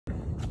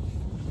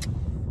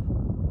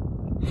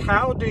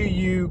How do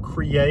you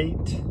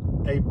create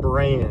a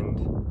brand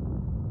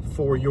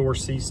for your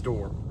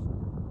C-store?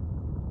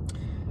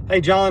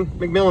 Hey, John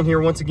McMillan here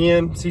once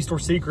again,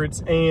 Cstore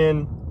Secrets,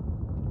 and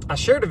I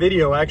shared a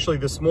video actually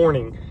this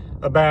morning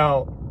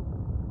about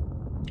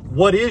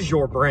what is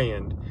your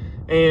brand.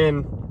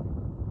 And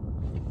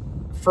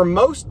for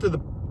most of the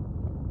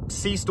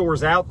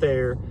C-stores out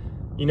there,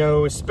 you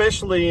know,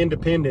 especially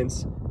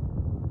independents,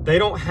 they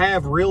don't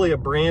have really a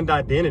brand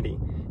identity.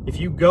 If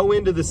you go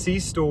into the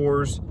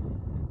C-stores,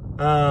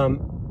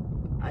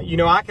 you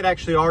know, I could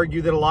actually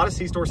argue that a lot of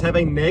C-stores have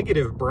a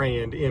negative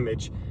brand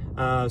image.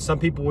 Some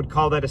people would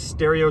call that a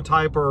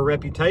stereotype or a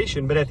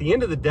reputation, but at the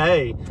end of the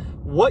day,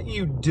 what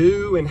you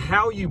do and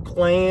how you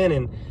plan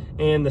and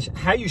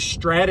how you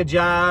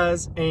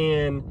strategize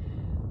and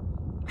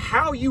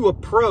how you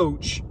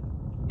approach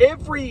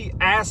every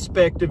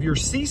aspect of your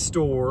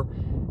C-store,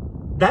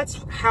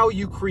 that's how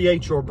you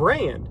create your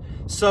brand.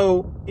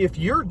 So if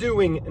you're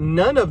doing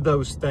none of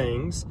those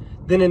things,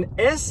 then in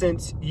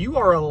essence, you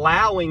are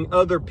allowing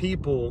other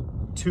people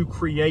to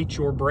create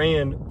your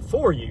brand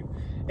for you.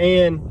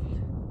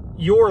 And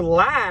your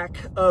lack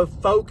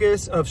of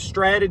focus, of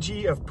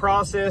strategy, of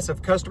process,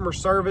 of customer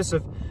service,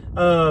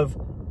 of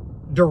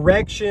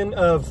direction,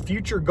 of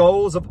future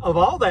goals, of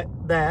all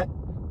that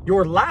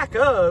your lack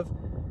of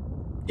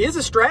is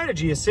a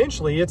strategy.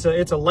 Essentially, it's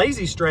a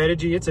lazy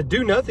strategy. It's a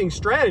do nothing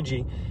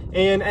strategy.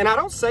 And I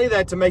don't say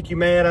that to make you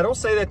mad. I don't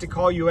say that to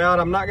call you out.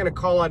 I'm not going to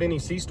call out any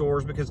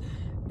C-stores because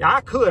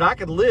I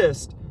could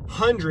list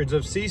hundreds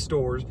of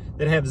C-stores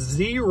that have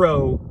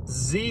zero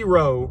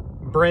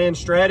brand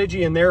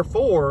strategy, and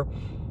therefore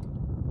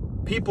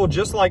people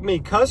just like me,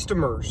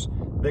 customers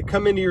that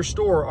come into your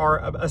store,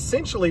 are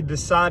essentially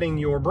deciding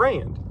your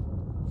brand.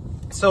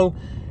 So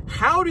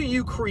how do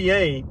you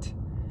create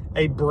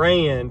a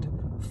brand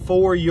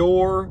for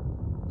your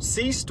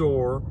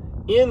C-store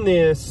in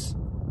this,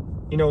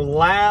 you know,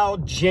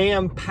 loud,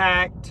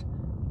 jam-packed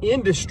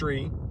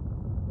industry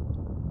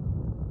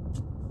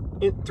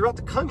throughout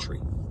the country?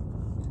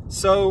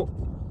 So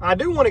I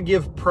do want to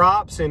give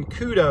props and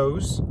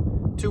kudos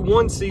to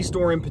one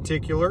C-store in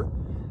particular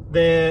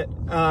that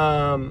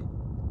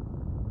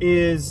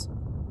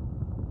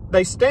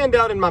they stand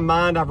out in my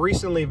mind. I've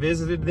recently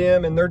visited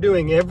them, and they're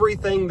doing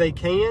everything they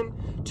can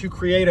to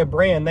create a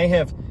brand. They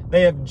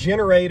have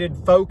generated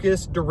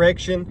focus,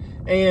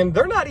 direction, and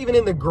they're not even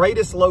in the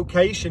greatest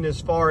location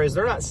as far as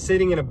they're not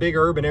sitting in a big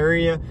urban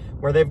area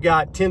where they've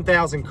got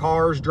 10,000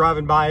 cars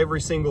driving by every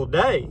single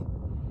day.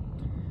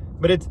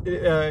 But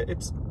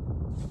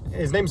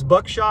his name's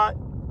Buckshot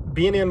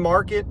B&N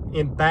Market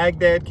in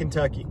Baghdad,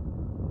 Kentucky.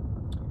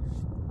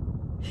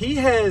 He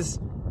has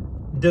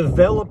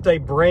developed a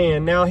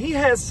brand. Now, he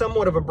has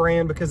somewhat of a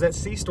brand because that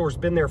C-store's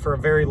been there for a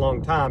very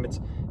long time.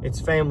 It's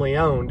family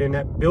owned, and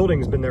that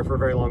building's been there for a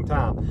very long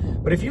time.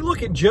 But if you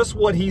look at just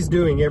what he's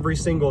doing every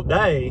single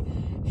day,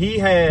 he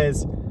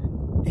has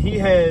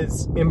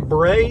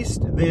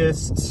embraced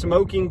this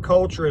smoking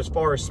culture as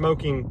far as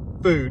smoking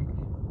food.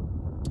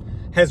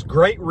 Has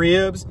great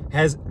ribs,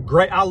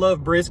 I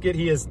love brisket.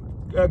 He has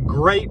a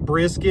great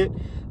brisket.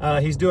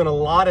 He's doing a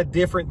lot of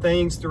different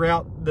things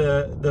throughout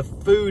the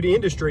food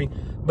industry,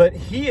 but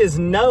he is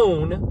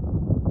known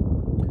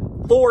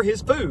for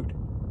his food.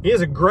 He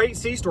has a great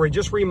C-store. He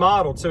just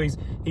remodeled, so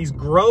he's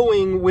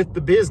growing with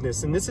the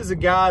business. And this is a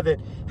guy that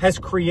has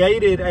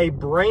created a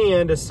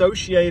brand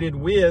associated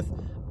with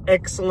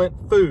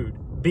excellent food,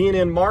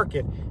 B&N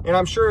Market. And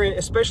I'm sure,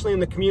 especially in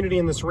the community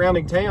in the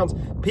surrounding towns,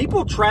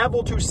 people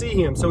travel to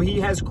see him. So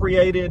he has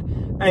created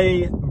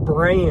a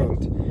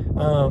brand.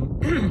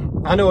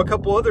 I know a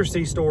couple other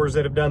C-stores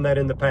that have done that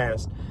in the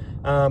past.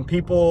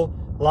 People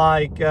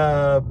like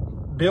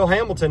Bill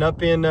Hamilton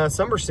up in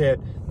Somerset,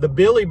 the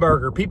Billy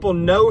Burger. People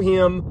know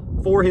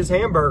him for his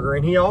hamburger,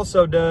 and he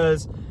also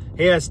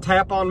he has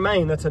Tap on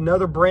Main. That's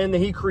another brand that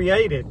he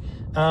created.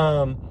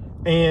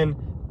 And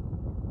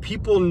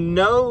people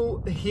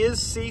know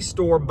his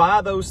C-store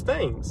by those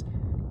things.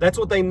 That's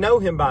what they know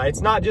him by.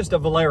 It's not just a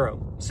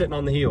Valero sitting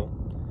on the hill.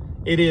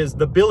 It is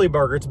the Billy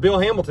Burger. It's Bill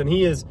Hamilton.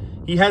 He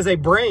has a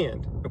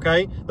brand,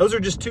 okay? Those are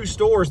just two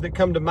stores that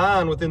come to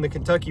mind within the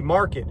Kentucky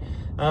market.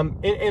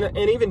 And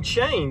even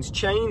chains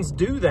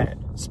do that.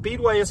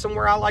 Speedway is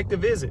somewhere I like to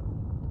visit.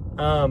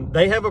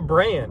 They have a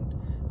brand.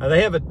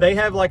 They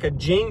have like a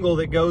jingle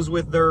that goes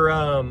with their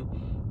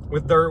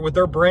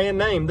brand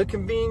name, the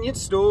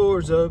convenience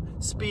stores of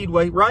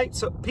Speedway, right?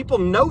 So people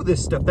know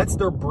this stuff. That's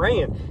their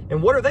brand.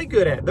 And what are they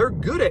good at? They're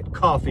good at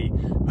coffee.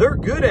 They're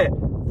good at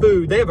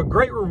food. They have a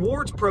great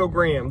rewards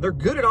program. They're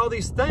good at all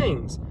these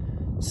things.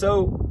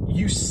 So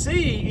you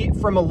see,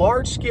 from a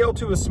large scale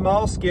to a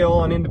small scale,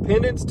 on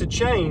independents to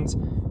chains,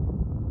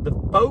 the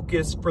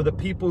focus for the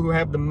people who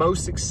have the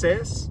most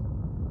success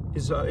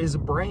is a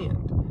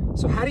brand.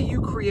 So how do you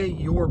create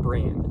your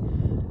brand?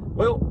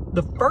 Well,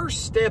 the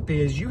first step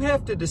is you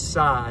have to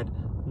decide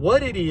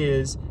what it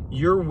is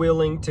you're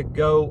willing to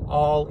go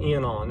all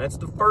in on. That's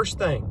the first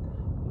thing.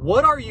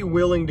 What are you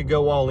willing to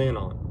go all in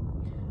on?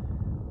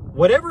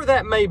 Whatever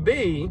that may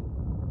be,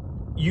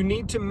 you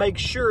need to make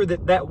sure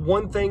that that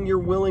one thing you're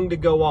willing to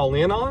go all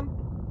in on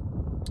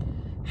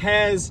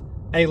has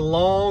a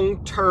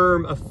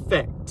long-term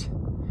effect.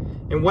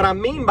 And what I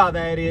mean by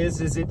that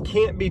is it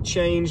can't be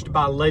changed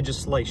by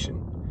legislation.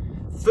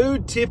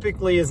 Food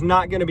typically is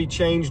not going to be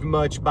changed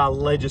much by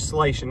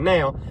legislation.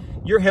 Now,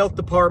 your health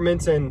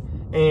departments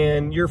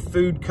and your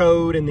food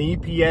code and the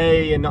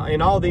EPA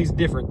and all these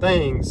different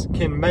things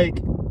can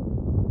make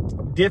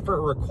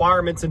different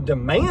requirements and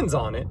demands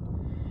on it.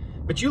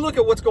 But you look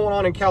at what's going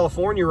on in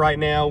California right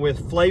now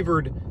with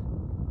flavored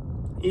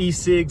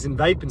e-cigs and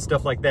vape and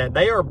stuff like that.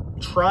 They are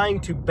trying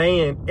to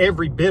ban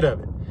every bit of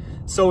it.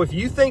 So if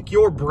you think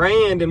your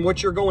brand and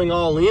what you're going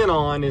all in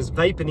on is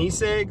vape and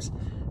e-cigs,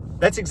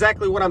 that's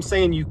exactly what I'm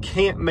saying. You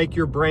can't make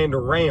your brand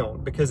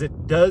around, because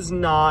it does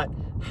not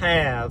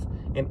have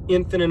an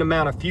infinite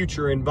amount of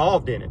future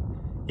involved in it.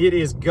 It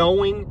is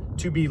going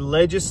to be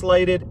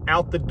legislated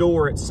out the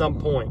door at some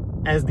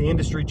point as the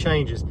industry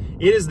changes.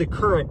 It is the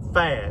current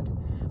fad.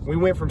 We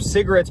went from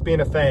cigarettes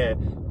being a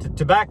fad to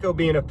tobacco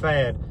being a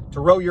fad to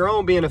roll your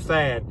own being a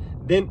fad.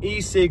 Then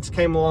e-cigs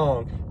came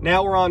along.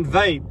 Now we're on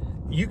vape.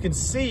 You can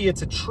see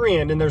it's a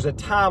trend and there's a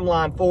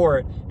timeline for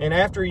it. And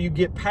after you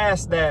get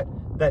past that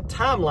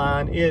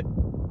timeline, it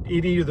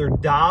either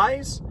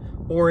dies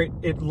or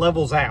it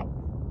levels out,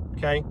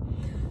 okay?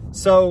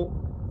 So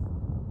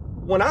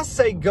when I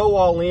say go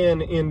all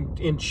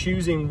in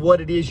choosing what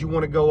it is you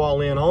want to go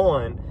all in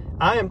on,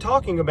 I am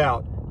talking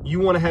about you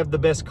want to have the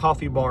best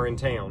coffee bar in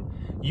town.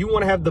 You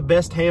want to have the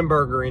best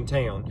hamburger in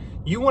town.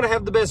 You want to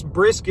have the best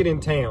brisket in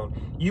town.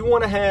 You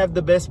want to have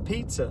the best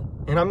pizza.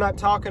 And I'm not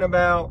talking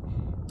about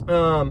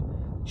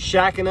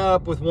shacking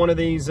up with one of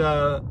these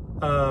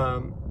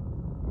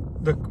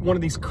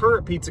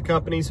current pizza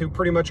companies who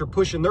pretty much are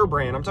pushing their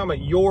brand. I'm talking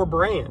about your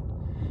brand.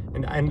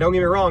 And don't get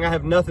me wrong, I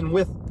have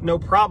no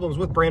problems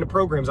with branded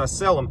programs. I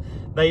sell them.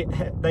 They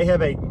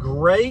have a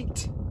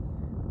great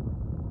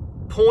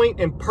point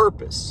and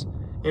purpose.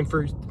 And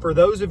for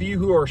those of you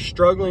who are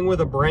struggling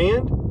with a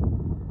brand,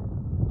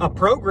 a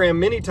program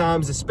many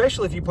times,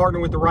 especially if you partner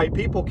with the right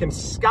people, can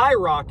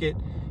skyrocket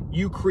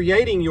you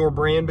creating your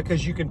brand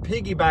because you can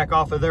piggyback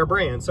off of their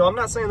brand. So I'm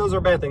not saying those are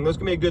a bad thing. Those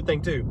can be a good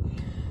thing too.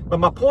 But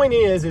my point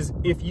is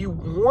if you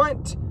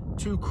want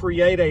to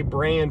create a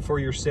brand for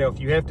yourself,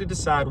 you have to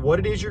decide what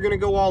it is you're going to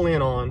go all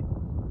in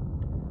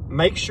on.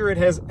 Make sure it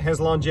has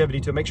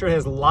longevity to it. Make sure it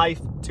has life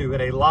to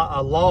it, a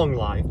long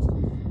life.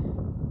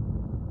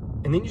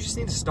 And then you just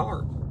need to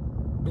start.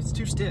 It's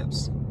 2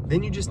 steps.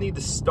 Then you just need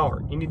to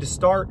start. You need to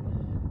start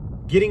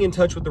getting in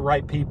touch with the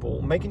right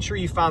people, making sure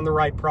you find the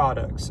right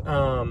products,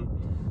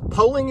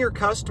 polling your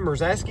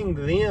customers, asking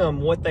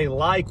them what they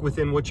like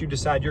within what you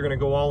decide you're going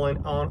to go all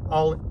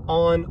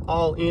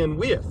in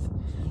with.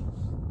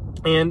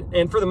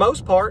 And for the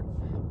most part,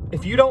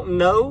 if you don't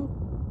know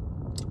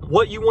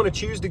what you want to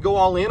choose to go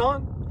all in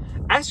on,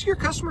 ask your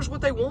customers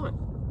what they want.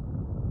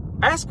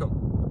 Ask them.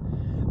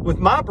 With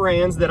my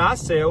brands that I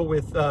sell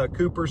with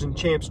Cooper's and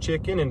Champs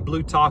Chicken and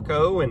Blue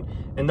Taco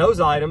and those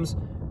items,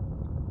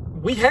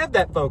 we have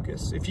that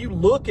focus. If you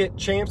look at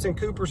Champs and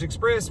Cooper's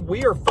Express,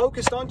 we are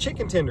focused on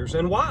chicken tenders.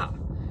 And why?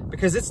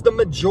 Because it's the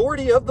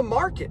majority of the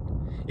market.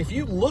 If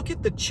you look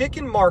at the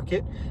chicken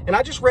market, and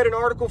I just read an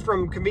article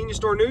from Convenience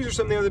Store News or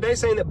something the other day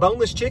saying that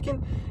boneless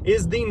chicken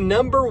is the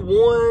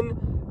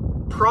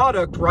 #1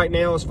 product right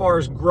now as far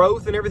as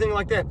growth and everything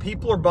like that.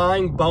 People are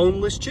buying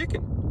boneless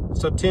chicken.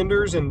 So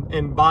tenders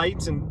and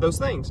bites and those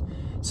things.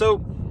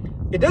 So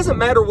it doesn't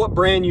matter what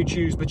brand you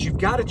choose, but you've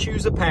got to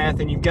choose a path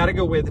and you've got to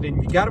go with it.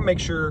 And you've got to make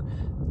sure,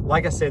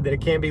 like I said, that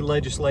it can't be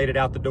legislated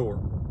out the door.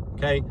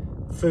 Okay.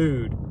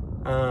 Food.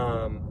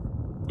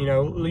 You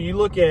know, you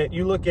look at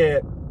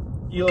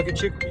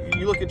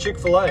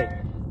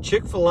Chick-fil-A.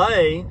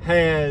 Chick-fil-A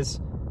has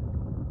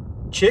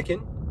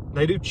chicken.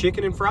 They do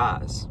chicken and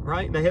fries,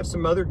 right? They have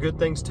some other good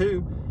things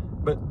too,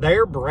 but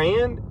their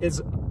brand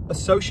is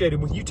associated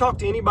with, you talk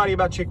to anybody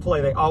about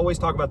Chick-fil-A, they always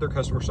talk about their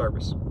customer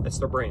service. That's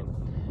their brand.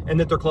 And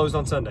that they're closed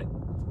on Sunday.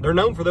 They're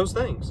known for those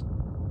things.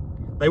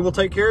 They will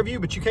take care of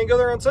you, but you can't go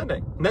there on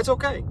Sunday. And that's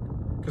okay.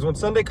 Because when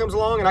Sunday comes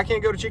along and I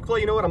can't go to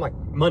Chick-fil-A, you know what? I'm like,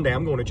 Monday,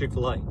 I'm going to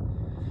Chick-fil-A.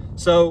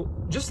 So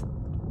just,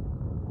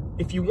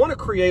 if you want to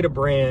create a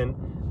brand,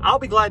 I'll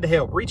be glad to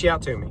help. Reach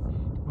out to me.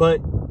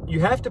 But you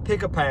have to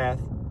pick a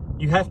path.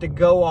 You have to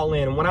go all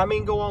in. And when I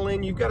mean go all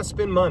in, you've got to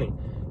spend money.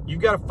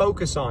 You've got to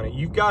focus on it.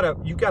 You've got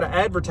to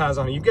advertise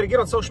on it. You've got to get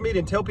on social media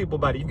and tell people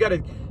about it. You've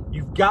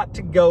got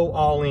to go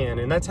all in.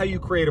 And that's how you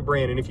create a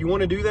brand. And if you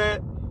want to do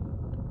that,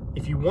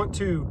 if you want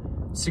to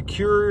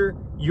secure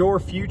your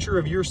future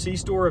of your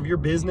C-store, of your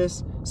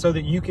business, so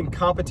that you can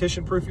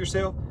competition-proof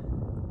yourself,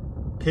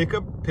 pick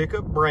a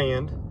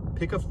brand,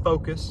 pick a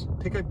focus,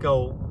 pick a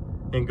goal,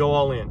 and go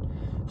all in.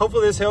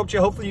 Hopefully this helped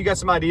you. Hopefully you got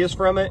some ideas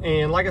from it.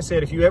 And like I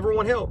said, if you ever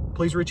want help,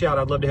 please reach out.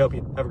 I'd love to help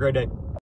you. Have a great day.